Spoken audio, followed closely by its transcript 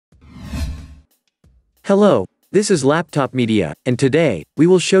Hello, this is Laptop Media, and today, we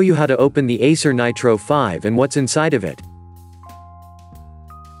will show you how to open the Acer Nitro 5 and what's inside of it.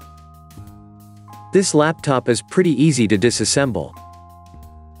 This laptop is pretty easy to disassemble.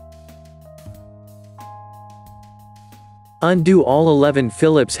 Undo all 11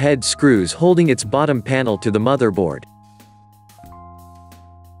 Phillips head screws holding its bottom panel to the motherboard.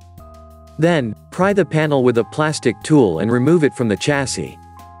 Then, pry the panel with a plastic tool and remove it from the chassis.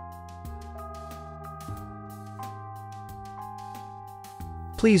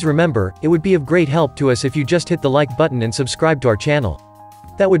 Please remember, it would be of great help to us if you just hit the like button and subscribe to our channel.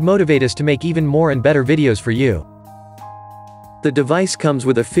 That would motivate us to make even more and better videos for you. The device comes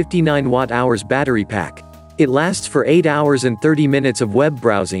with a 59 watt-hours battery pack. It lasts for 8 hours and 30 minutes of web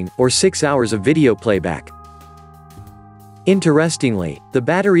browsing, or 6 hours of video playback. Interestingly, the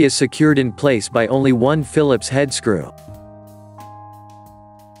battery is secured in place by only one Phillips head screw.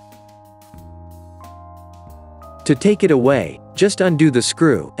 To take it away, just undo the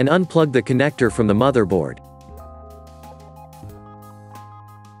screw, and unplug the connector from the motherboard.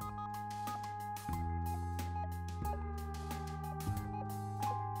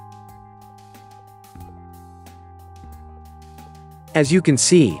 As you can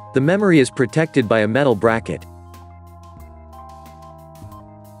see, the memory is protected by a metal bracket.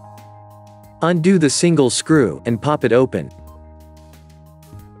 Undo the single screw, and pop it open.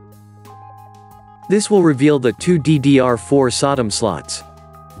 This will reveal the two DDR4 SODIMM slots.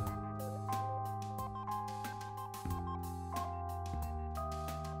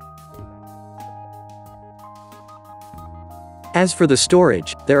 As for the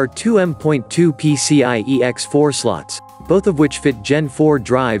storage, there are two M.2 PCIe X4 slots, both of which fit Gen 4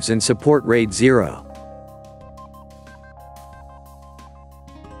 drives and support RAID 0.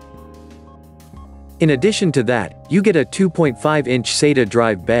 In addition to that, you get a 2.5-inch SATA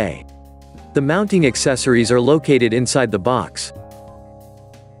drive bay. The mounting accessories are located inside the box.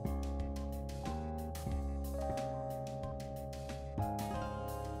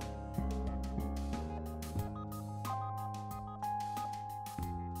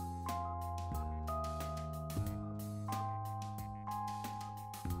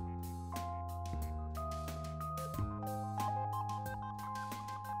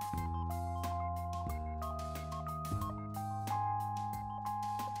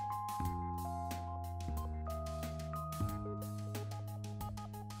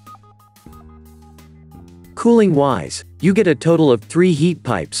 Cooling-wise, you get a total of 3 heat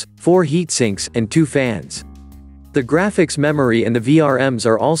pipes, 4 heat sinks, and 2 fans. The graphics memory and the VRMs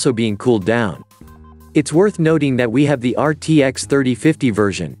are also being cooled down. It's worth noting that we have the RTX 3050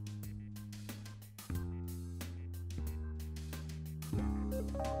 version.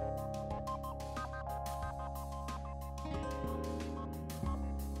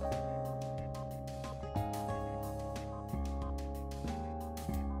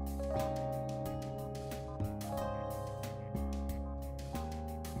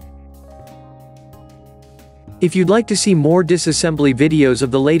 If you'd like to see more disassembly videos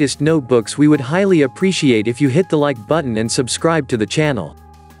of the latest notebooks, we would highly appreciate if you hit the like button and subscribe to the channel.